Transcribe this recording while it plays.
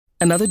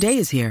Another day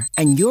is here,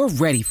 and you're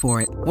ready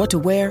for it. What to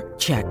wear?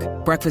 Check.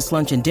 Breakfast,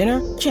 lunch, and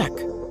dinner? Check.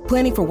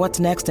 Planning for what's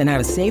next and how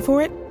to save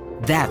for it?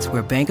 That's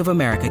where Bank of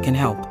America can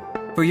help.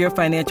 For your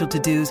financial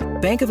to-dos,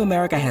 Bank of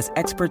America has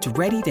experts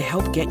ready to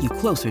help get you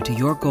closer to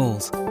your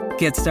goals.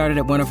 Get started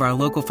at one of our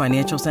local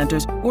financial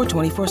centers or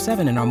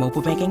 24/7 in our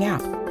mobile banking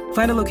app.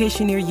 Find a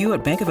location near you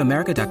at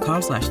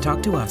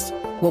bankofamerica.com/talktous.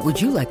 What would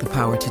you like the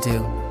power to do?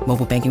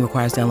 Mobile banking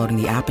requires downloading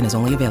the app and is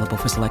only available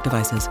for select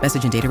devices.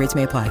 Message and data rates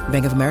may apply.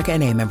 Bank of America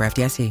N.A., member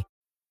FDIC.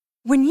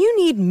 When you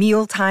need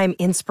mealtime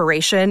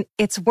inspiration,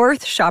 it's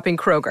worth shopping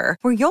Kroger,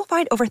 where you'll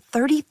find over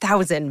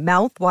 30,000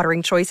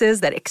 mouth-watering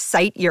choices that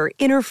excite your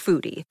inner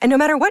foodie. And no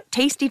matter what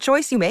tasty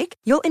choice you make,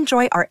 you'll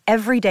enjoy our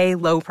everyday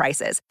low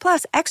prices,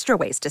 plus extra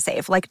ways to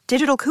save, like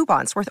digital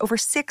coupons worth over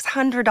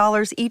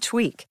 $600 each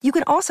week. You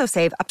can also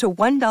save up to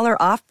 $1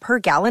 off per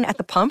gallon at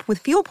the pump with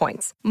fuel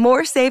points.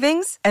 More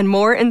savings and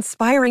more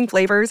inspiring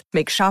flavors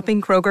make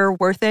shopping Kroger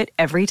worth it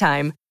every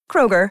time.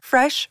 Kroger,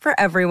 fresh for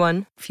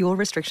everyone. Fuel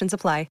restrictions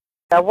apply.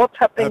 Now, what's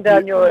happening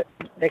down your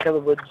neck of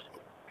the woods?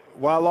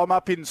 Well, I'm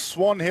up in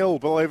Swan Hill,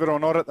 believe it or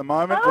not, at the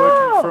moment,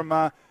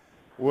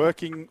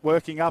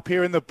 working up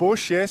here in the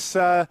bush. Yes,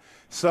 I'm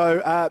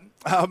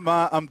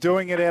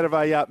doing it out of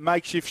a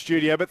makeshift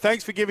studio. But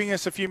thanks for giving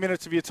us a few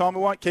minutes of your time.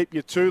 We won't keep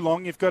you too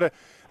long. You've got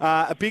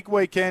a big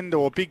weekend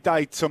or a big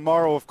day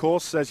tomorrow, of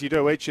course, as you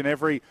do each and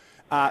every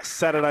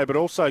Saturday. But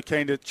also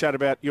keen to chat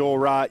about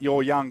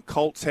your young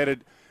Colts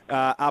headed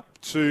up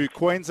to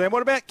Queensland.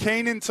 What about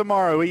Keenan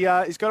tomorrow?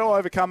 He's got to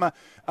overcome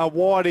a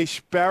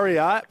wide-ish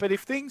barrier, but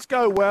if things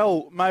go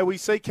well, may we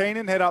see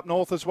Keenan head up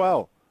north as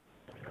well?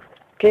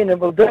 Keenan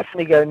will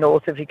definitely go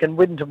north if he can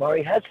win tomorrow.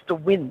 He has to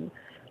win.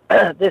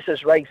 This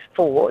is race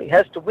 4. He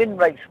has to win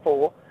race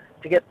 4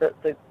 to get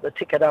the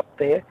ticket up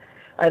there.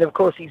 And, of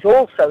course, he's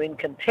also in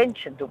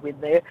contention to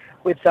win there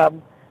with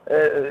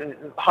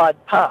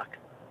Hyde Park.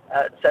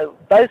 So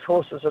both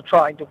horses are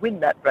trying to win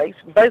that race,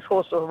 and both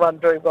horses will run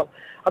very well.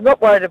 I'm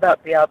not worried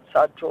about the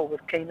outside draw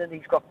with Keenan.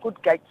 He's got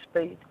good gate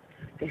speed.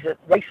 He's at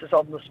races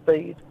on the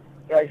speed.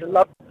 He's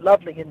a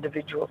lovely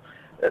individual.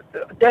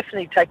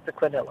 Definitely take the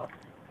Quinella.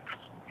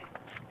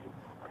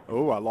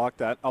 Oh, I like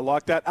that.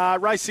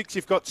 Race 6,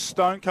 you've got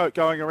Stonecoat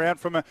going around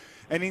from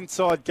an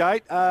inside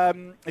gate.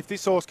 If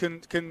this horse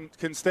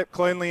can step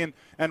cleanly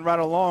and run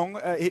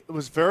along, it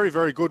was very,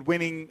 very good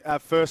winning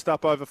first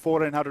up over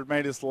 1,400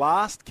 metres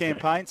last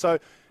campaign. So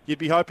you'd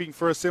be hoping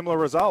for a similar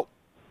result.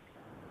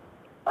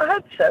 I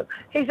hope so.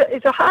 He's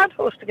a hard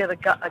horse to get a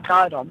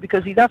guide on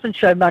because he doesn't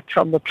show much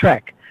on the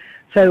track.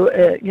 So,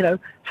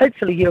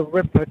 hopefully he'll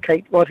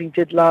replicate what he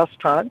did last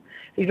time.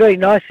 He's a very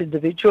nice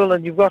individual,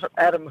 and you've got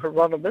Adam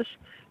Hieronymus,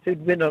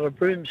 who'd win on a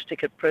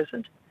broomstick at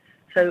present.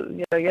 So,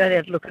 you only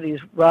have to look at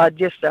his ride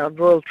yesterday on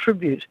Royal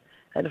Tribute.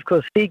 And, of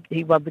course,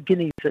 he won the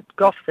Guineas at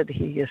Gosford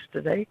here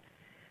yesterday.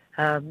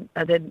 And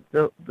then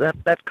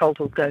that colt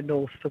will go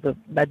north for the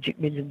Magic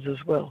Millions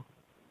as well.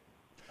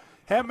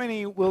 How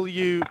many will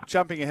you,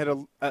 jumping ahead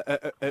a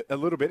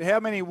little bit, how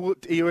many are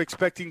you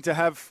expecting to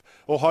have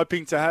or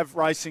hoping to have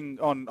racing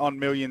on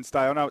Millions Day?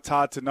 I know it's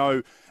hard to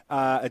know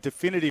a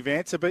definitive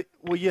answer, but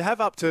will you have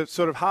up to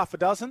sort of half a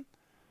dozen?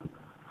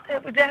 Yeah,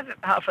 we'd have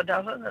half a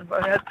dozen and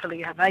we'll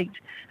hopefully have 8.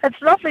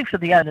 It's lovely for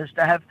the owners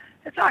to have,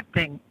 it's like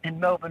being in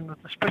Melbourne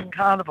with the Spring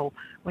Carnival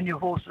when your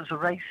horses are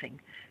racing.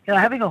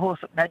 Having a horse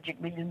at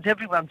Magic Millions,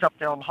 everyone's up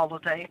there on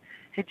holiday.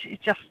 It's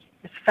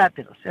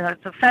fabulous.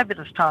 It's a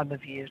fabulous time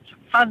of year. It's a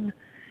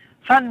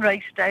fun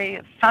race day,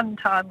 a fun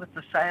time with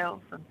the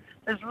sales, and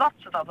there's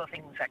lots of other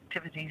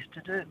activities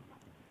to do.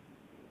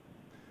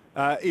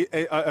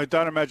 I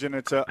don't imagine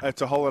it's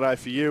a holiday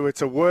for you.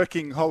 It's a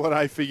working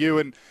holiday for you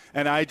and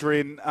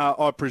Adrian,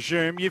 I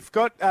presume. You've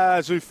got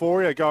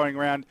Zoophoria going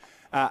around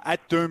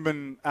at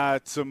Doomben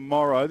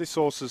tomorrow. This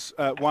horse has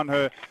won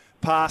her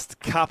past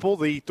couple,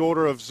 the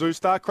daughter of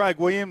Zoostar. Craig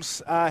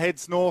Williams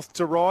heads north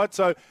to ride,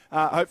 so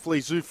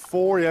hopefully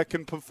Zoophoria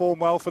can perform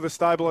well for the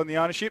stable and the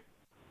ownership.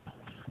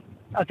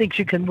 I think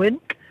she can win.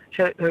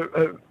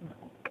 Her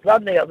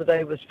run the other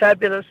day was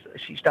fabulous.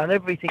 She's done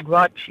everything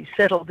right. She's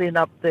settled in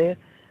up there.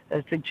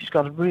 I think she's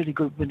got a really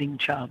good winning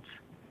chance.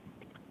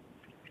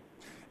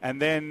 And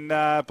then,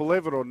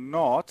 believe it or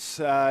not,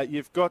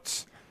 you've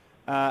got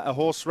a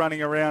horse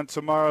running around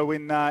tomorrow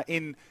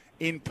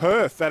in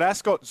Perth at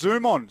Ascot,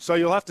 Zoom On. So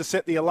you'll have to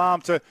set the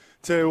alarm to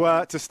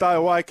stay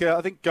awake.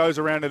 I think goes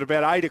around at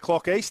about 8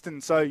 o'clock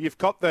Eastern. So you've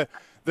got the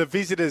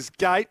visitors'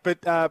 gate,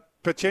 but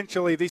potentially this